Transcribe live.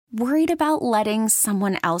Worried about letting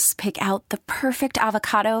someone else pick out the perfect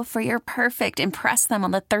avocado for your perfect impress them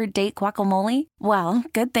on the third date guacamole? Well,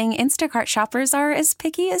 good thing Instacart shoppers are as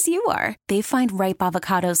picky as you are. They find ripe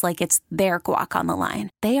avocados like it's their guac on the line.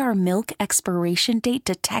 They are milk expiration date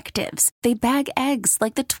detectives. They bag eggs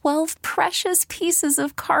like the 12 precious pieces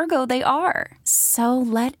of cargo they are. So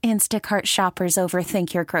let Instacart shoppers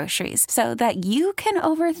overthink your groceries so that you can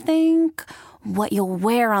overthink what you'll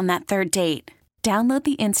wear on that third date. Download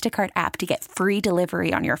the Instacart app to get free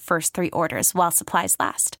delivery on your first 3 orders while supplies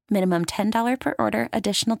last. Minimum $10 per order.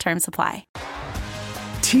 Additional terms apply.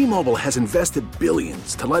 T-Mobile has invested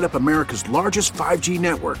billions to light up America's largest 5G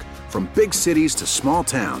network, from big cities to small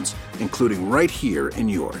towns, including right here in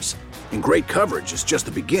yours. And great coverage is just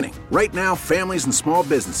the beginning. Right now, families and small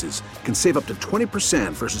businesses can save up to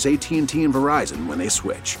 20% versus AT&T and Verizon when they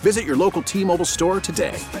switch. Visit your local T-Mobile store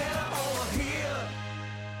today.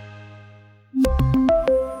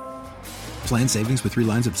 Plan savings with 3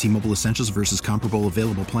 lines of T-Mobile Essentials versus comparable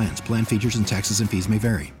available plans. Plan features and taxes and fees may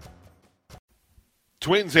vary.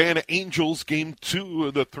 Twins and Angels, Game 2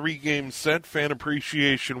 of the 3-game set, Fan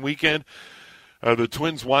Appreciation Weekend. The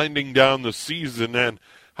Twins winding down the season, and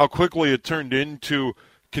how quickly it turned into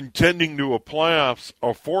contending to for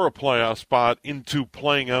a playoff spot into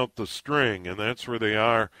playing out the string, and that's where they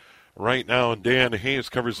are right now. And Dan Hayes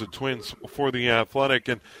covers the Twins for The Athletic.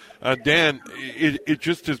 And Dan, it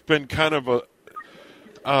just has been kind of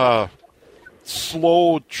a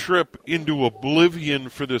slow trip into oblivion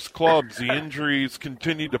for this club. The injuries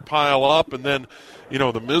continue to pile up, and then,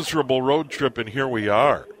 the miserable road trip, and here we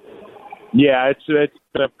are. Yeah, it's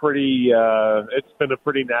been a pretty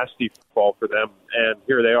nasty fall for them, and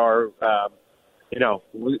here they are.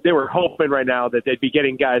 They were hoping right now that they'd be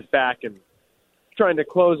getting guys back and trying to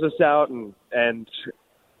close us out, and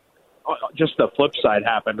just the flip side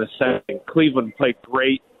happened. Cleveland played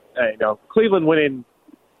great. Cleveland winning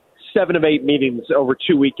 7 of 8 meetings over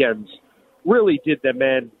 2 weekends really did them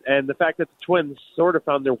in, and the fact that the Twins sort of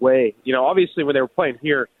found their way. Obviously when they were playing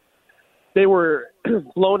here, they were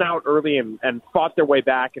blown out early and fought their way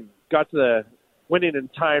back and got to the winning and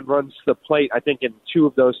tying runs to the plate, I think, in 2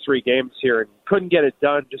 of those 3 games here, and couldn't get it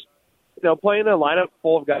done. Just, playing a lineup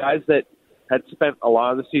full of guys that had spent a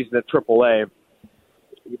lot of the season at AAA.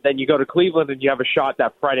 Then you go to Cleveland and you have a shot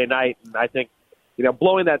that Friday night, and I think,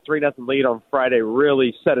 blowing that 3-0 lead on Friday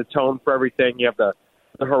really set a tone for everything. You have the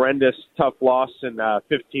horrendous, tough loss in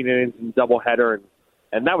 15 innings and doubleheader,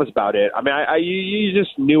 and that was about it. I mean, you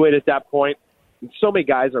just knew it at that point. And so many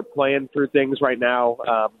guys are playing through things right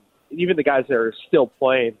now. Even the guys that are still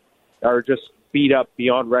playing are just beat up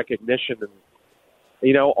beyond recognition. And,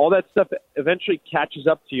 all that stuff eventually catches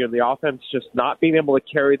up to you, and the offense just not being able to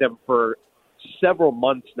carry them for several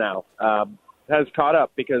months now has caught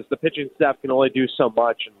up because the pitching staff can only do so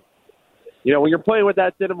much. And, when you're playing with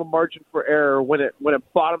that thin of a margin for error, when it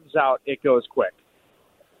bottoms out, it goes quick.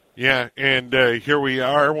 Yeah, and here we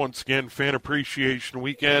are once again, Fan Appreciation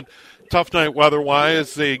Weekend. Tough night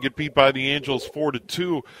weather-wise. They get beat by the Angels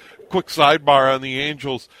 4-2. Quick sidebar on the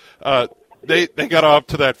Angels. They got off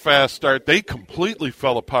to that fast start. They completely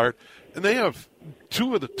fell apart, and they have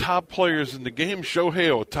 2 of the top players in the game. Shohei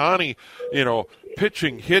Ohtani,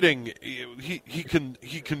 pitching, hitting, he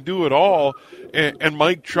can do it all, and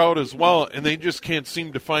Mike Trout as well, and they just can't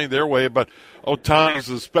seem to find their way. But Ohtani's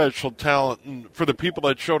a special talent, and for the people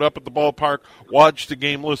that showed up at the ballpark, watched the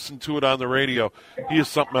game, listened to it on the radio, he is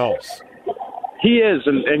something else. He is,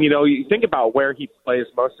 and you think about where he plays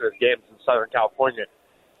most of his games in Southern California.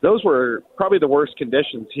 Those were probably the worst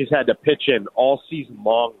conditions he's had to pitch in all season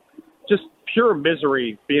long. Just pure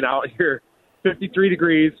misery being out here, 53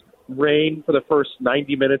 degrees, rain for the first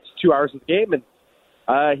 90 minutes, 2 hours of the game,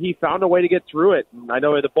 and he found a way to get through it. And I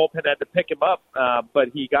know the bullpen had to pick him up, but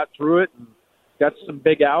he got through it and got some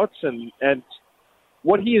big outs, and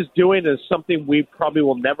what he is doing is something we probably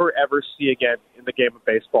will never, ever see again in the game of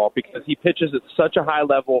baseball, because he pitches at such a high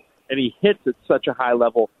level and he hits at such a high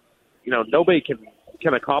level. Nobody can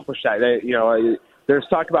accomplish that. There's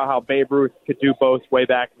talk about how Babe Ruth could do both way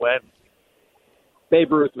back when.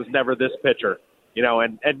 Babe Ruth was never this pitcher,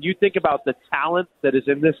 and you think about the talent that is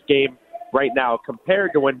in this game right now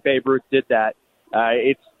compared to when Babe Ruth did that.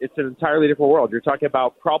 It's an entirely different world. You're talking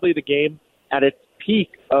about probably the game at its peak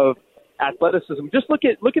of athleticism. Just look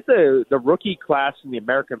at the rookie class in the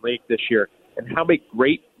American League this year and how many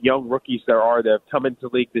great young rookies there are that have come into the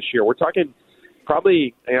league this year. We're talking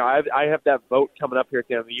probably, I have that vote coming up here at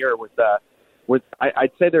the end of the year with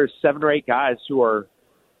I'd say there's 7 or 8 guys who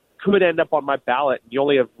could end up on my ballot. You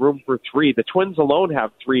only have room for 3. The Twins alone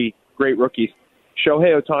have 3 great rookies.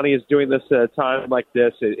 Shohei Ohtani is doing this at a time like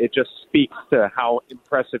this, it just speaks to how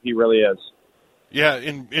impressive he really is. Yeah,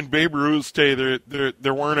 in Babe Ruth's day,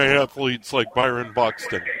 there weren't athletes like Byron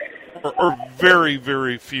Buxton, or very,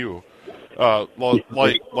 very few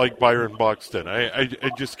like Byron Buxton.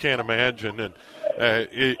 I just can't imagine, and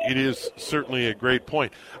it is certainly a great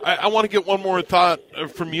point. I want to get one more thought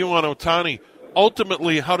from you on Ohtani.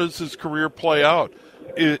 Ultimately, how does his career play out?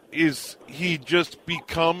 Is he just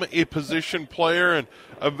become a position player and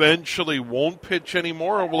eventually won't pitch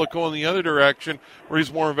anymore, or will it go in the other direction where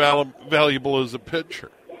he's more valuable as a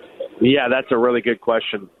pitcher? Yeah, that's a really good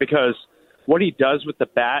question, because what he does with the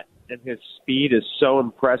bat and his speed is so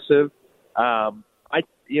impressive.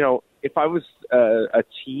 If I was a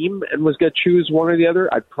team and was going to choose one or the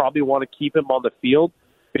other, I'd probably want to keep him on the field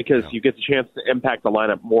because you get the chance to impact the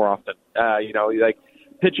lineup more often. Like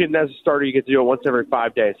pitching as a starter, you get to do it once every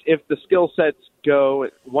 5 days. If the skill sets go,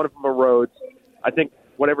 one of them erodes, I think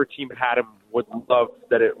whatever team had him would love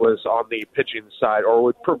that it was on the pitching side, or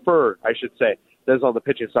would prefer, I should say, that it's on the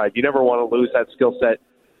pitching side. You never want to lose that skill set.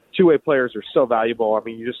 Two-way players are so valuable. I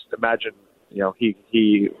mean, you just imagine, he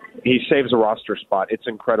saves a roster spot. It's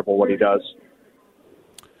incredible what he does.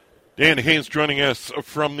 Dan Hayes joining us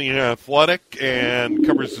from The Athletic and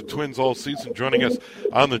covers the Twins all season, joining us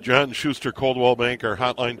on the John Schuster Coldwell Banker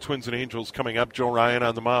Hotline. Twins and Angels coming up. Joe Ryan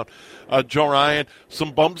on the mound. Joe Ryan,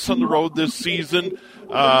 some bumps on the road this season,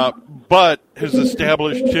 but has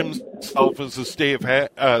established himself as a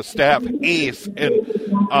staff ace, and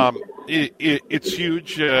it's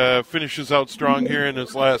huge. Finishes out strong here in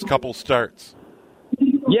his last couple starts.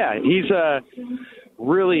 Yeah, he's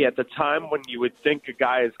really at the time when you would think a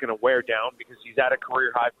guy is going to wear down because he's at a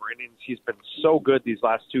career high for innings. He's been so good these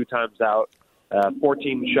last two times out.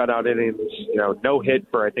 14 shutout innings, no hit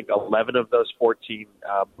for I think 11 of those 14.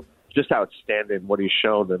 Just outstanding what he's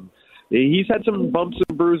shown. And he's had some bumps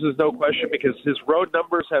and bruises, no question, because his road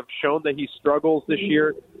numbers have shown that he struggles this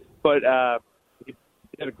year. But he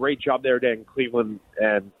did a great job there today in Cleveland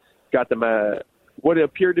and got them what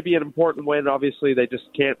appeared to be an important win. Obviously, they just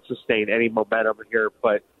can't sustain any momentum here,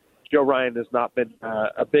 but Joe Ryan has not been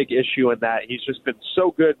a big issue in that. He's just been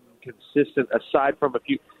so good and consistent, aside from a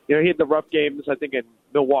few. He had the rough games, I think, in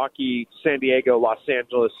Milwaukee, San Diego, Los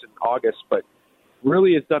Angeles in August, but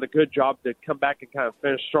really has done a good job to come back and kind of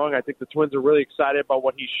finish strong. I think the Twins are really excited about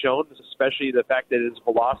what he's shown, especially the fact that his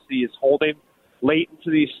velocity is holding late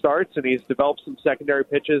into these starts, and he's developed some secondary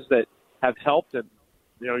pitches that have helped. And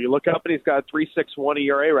you look up and he's got a 3.61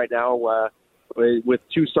 ERA right now with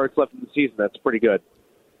 2 starts left in the season. That's pretty good.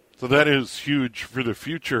 So that is huge for the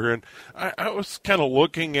future. And I was kind of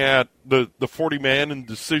looking at the 40-man and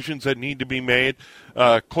decisions that need to be made.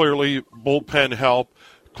 Clearly, bullpen help.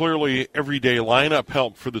 Clearly, everyday lineup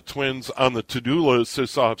help for the Twins on the to-do list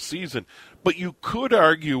this offseason. But you could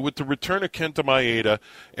argue with the return of Kenta Maeda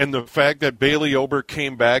and the fact that Bailey Ober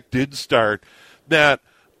came back, did start, that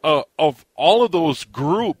of all of those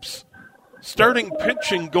groups, starting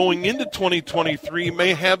pitching going into 2023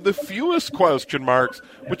 may have the fewest question marks,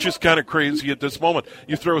 which is kind of crazy at this moment.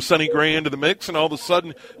 You throw Sonny Gray into the mix, and all of a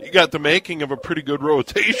sudden you got the making of a pretty good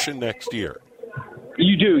rotation next year.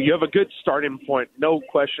 You do. You have a good starting point, no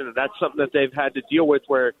question, and that's something that they've had to deal with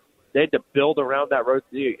where they had to build around that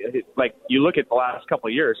rotation. Like, you look at the last couple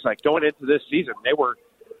of years, like going into this season,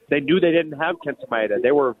 they knew they didn't have Kenta Maeda.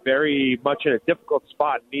 They were very much in a difficult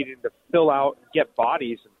spot, needing to fill out, get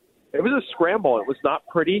bodies. It was a scramble. It was not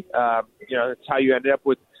pretty. That's how you ended up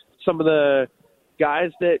with some of the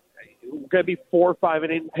guys that were going to be 4 or 5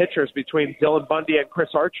 inning pitchers between Dylan Bundy and Chris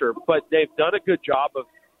Archer. But they've done a good job of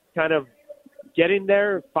kind of getting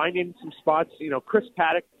there, finding some spots. Chris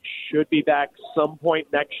Paddock should be back some point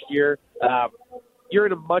next year. You're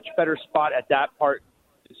in a much better spot at that part.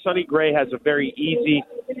 Sonny Gray has a very easy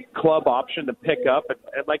club option to pick up.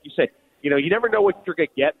 And like you said, you never know what you're going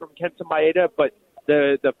to get from Kenta Maeda, but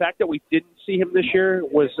the fact that we didn't see him this year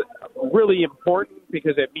was really important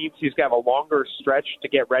because it means he's got a longer stretch to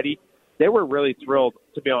get ready. They were really thrilled,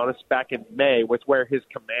 to be honest, back in May with where his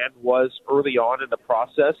command was early on in the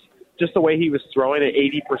process, just the way he was throwing at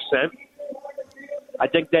 80%. I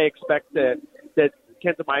think they expect that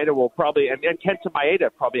Kenta Maeda will probably, and Kenta Maeda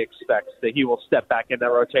probably expects that he will step back in that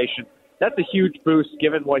rotation. That's a huge boost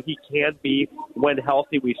given what he can be when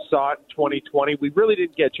healthy. We saw it in 2020. We really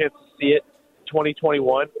didn't get a chance to see it in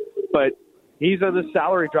 2021, but he's on the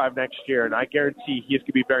salary drive next year, and I guarantee he's going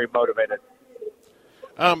to be very motivated.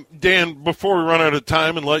 Dan, before we run out of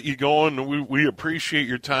time and let you go, and we appreciate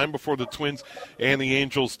your time before the Twins and the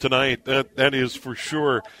Angels tonight, that is for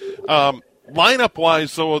sure.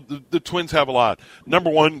 Lineup-wise, though, the Twins have a lot. Number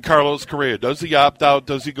one, Carlos Correa. Does he opt out?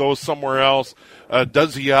 Does he go somewhere else?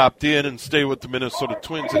 Does he opt in and stay with the Minnesota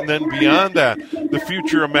Twins? And then beyond that, the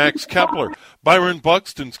future of Max Kepler. Byron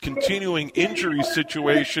Buxton's continuing injury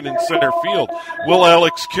situation in center field. Will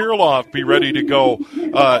Alex Kirilloff be ready to go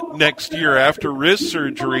next year after wrist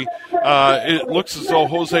surgery? It looks as though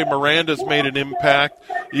Jose Miranda's made an impact.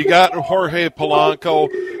 You got Jorge Polanco.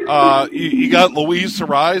 You got Luis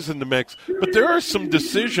Arraez in the mix. But there are some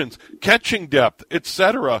decisions, catching depth,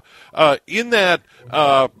 etc. In that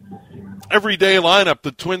everyday lineup,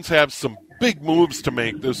 the Twins have some big moves to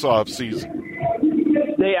make this offseason.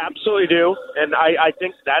 They absolutely do, and I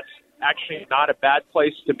think that's actually not a bad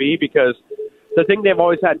place to be, because the thing they've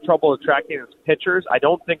always had trouble attracting is pitchers. I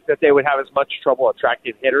don't think that they would have as much trouble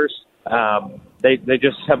attracting hitters. They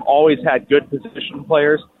just have always had good position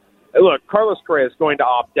players. Look, Carlos Correa is going to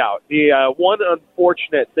opt out. The one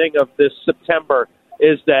unfortunate thing of this September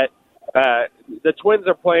is that the Twins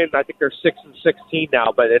are playing, I think they're 6-16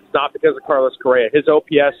 now, but it's not because of Carlos Correa. His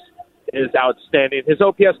OPS is outstanding. His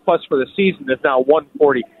OPS plus for the season is now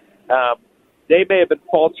 140. They may have been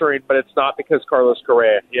faltering, but it's not because Carlos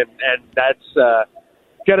Correa. And that's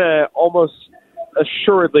going to almost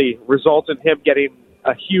assuredly result in him getting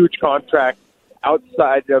a huge contract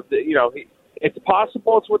outside of the, it's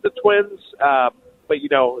possible it's with the Twins, but,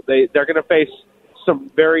 they're going to face some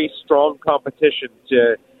very strong competition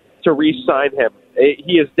to re-sign him.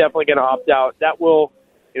 He is definitely going to opt out. That will,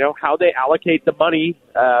 how they allocate the money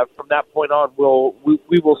from that point on,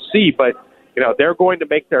 we will see. But, they're going to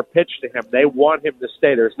make their pitch to him. They want him to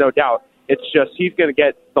stay. There's no doubt. It's just he's going to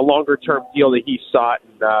get the longer-term deal that he sought,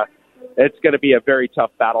 and it's going to be a very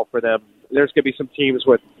tough battle for them. There's going to be some teams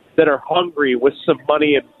that are hungry with some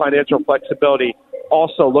money and financial flexibility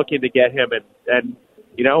also looking to get him. And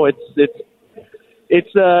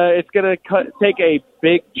it's going to take a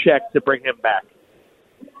big check to bring him back.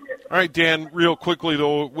 All right, Dan, real quickly,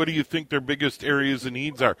 though, what do you think their biggest areas and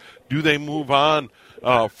needs are? Do they move on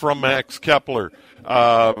from Max Kepler?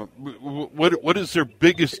 What is their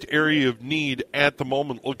biggest area of need at the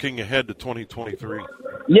moment looking ahead to 2023?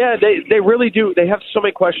 Yeah, they really do. They have so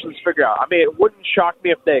many questions to figure out. I mean, it wouldn't shock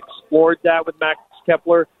me if they explored that with Max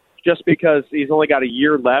Kepler, just because he's only got a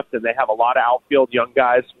year left and they have a lot of outfield young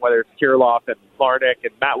guys, whether it's Kirilloff and Larnach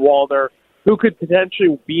and Matt Wallner, who could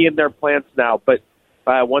potentially be in their plans now. But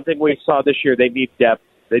one thing we saw this year, they need depth.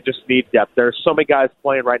 They just need depth. There are so many guys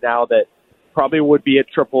playing right now that probably would be at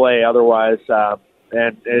AAA otherwise,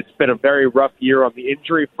 and it's been a very rough year on the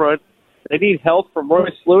injury front. They need help from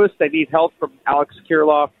Royce Lewis. They need help from Alex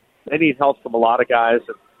Kirilloff. They need help from a lot of guys.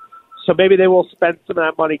 And so maybe they will spend some of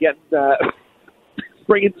that money getting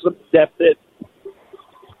bringing some depth in.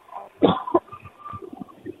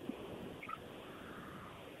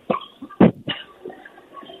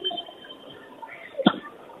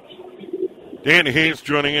 Dan Hayes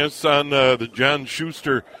joining us on the John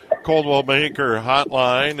Schuster Coldwell Banker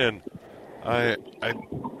hotline, and I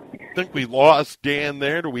think we lost Dan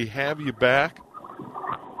there. Do we have you back?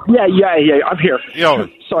 Yeah, I'm here.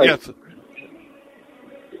 Sorry. Yes.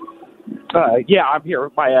 I'm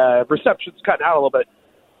here. My reception's cutting out a little bit.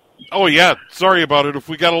 Oh, yeah. Sorry about it. If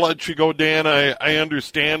we got to let you go, Dan, I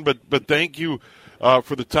understand, but thank you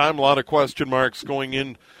for the time. A lot of question marks going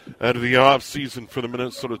in to the off season for the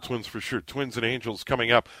Minnesota Twins for sure. Twins and Angels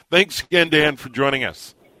coming up. Thanks again, Dan, for joining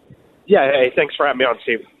us. Yeah, hey, thanks for having me on,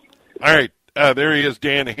 Steve. All right. There he is,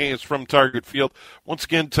 Dan Hayes from Target Field. Once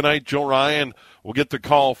again tonight, Joe Ryan will get the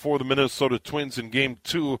call for the Minnesota Twins in Game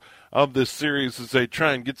 2 of this series as they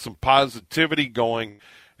try and get some positivity going,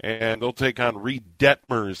 and they'll take on Reed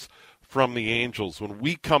Detmers from the Angels. When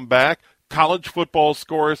we come back, college football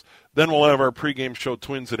scores, then we'll have our pregame show,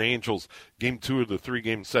 Twins and Angels, Game 2 of the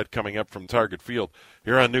 3-game set coming up from Target Field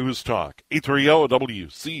here on News Talk, 830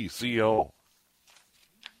 WCCO.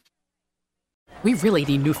 We really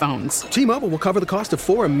need new phones. T-Mobile will cover the cost of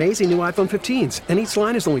 4 amazing new iPhone 15s, and each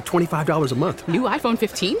line is only $25 a month. New iPhone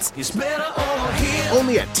 15s? It's better over here.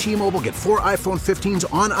 Only at T-Mobile, get 4 iPhone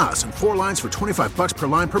 15s on us and 4 lines for $25 per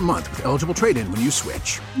line per month with eligible trade-in when you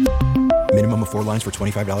switch. Minimum of 4 lines for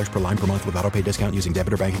 $25 per line per month with autopay discount using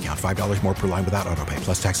debit or bank account. $5 more per line without autopay,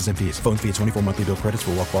 plus taxes and fees. Phone fee at 24 monthly bill credits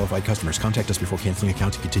for well-qualified customers. Contact us before canceling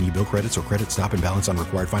account to continue bill credits or credit stop and balance on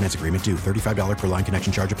required finance agreement due. $35 per line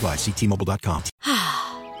connection charge applies. See T-Mobile.com.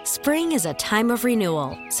 Spring is a time of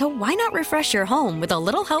renewal, so why not refresh your home with a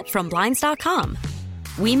little help from Blinds.com?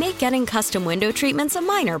 We make getting custom window treatments a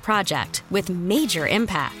minor project with major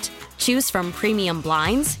impact. Choose from premium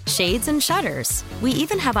blinds, shades, and shutters. We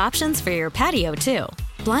even have options for your patio, too.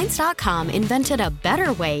 Blinds.com invented a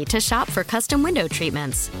better way to shop for custom window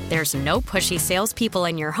treatments. There's no pushy salespeople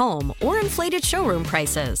in your home or inflated showroom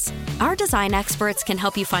prices. Our design experts can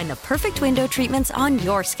help you find the perfect window treatments on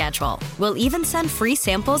your schedule. We'll even send free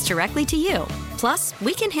samples directly to you. Plus,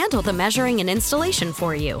 we can handle the measuring and installation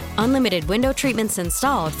for you. Unlimited window treatments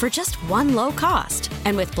installed for just one low cost.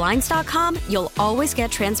 And with Blinds.com, you'll always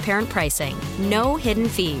get transparent pricing. No hidden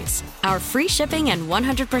fees. Our free shipping and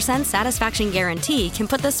 100% satisfaction guarantee can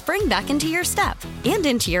put the spring back into your step and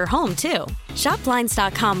into your home, too. Shop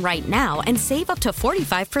Blinds.com right now and save up to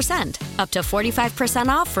 45%. Up to 45%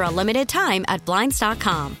 off for a limited time at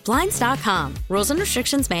Blinds.com. Blinds.com. Rules and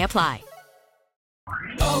restrictions may apply.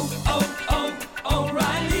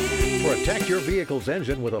 Protect your vehicle's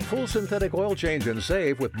engine with a full synthetic oil change and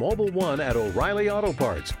save with Mobil 1 at O'Reilly Auto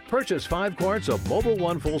Parts. Purchase 5 quarts of Mobil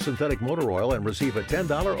 1 full synthetic motor oil and receive a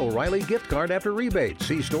 $10 O'Reilly gift card after rebate.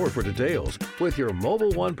 See store for details. With your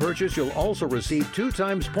Mobil 1 purchase, you'll also receive 2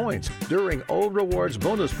 times points during O Rewards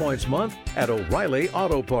Bonus Points Month at O'Reilly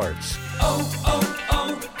Auto Parts.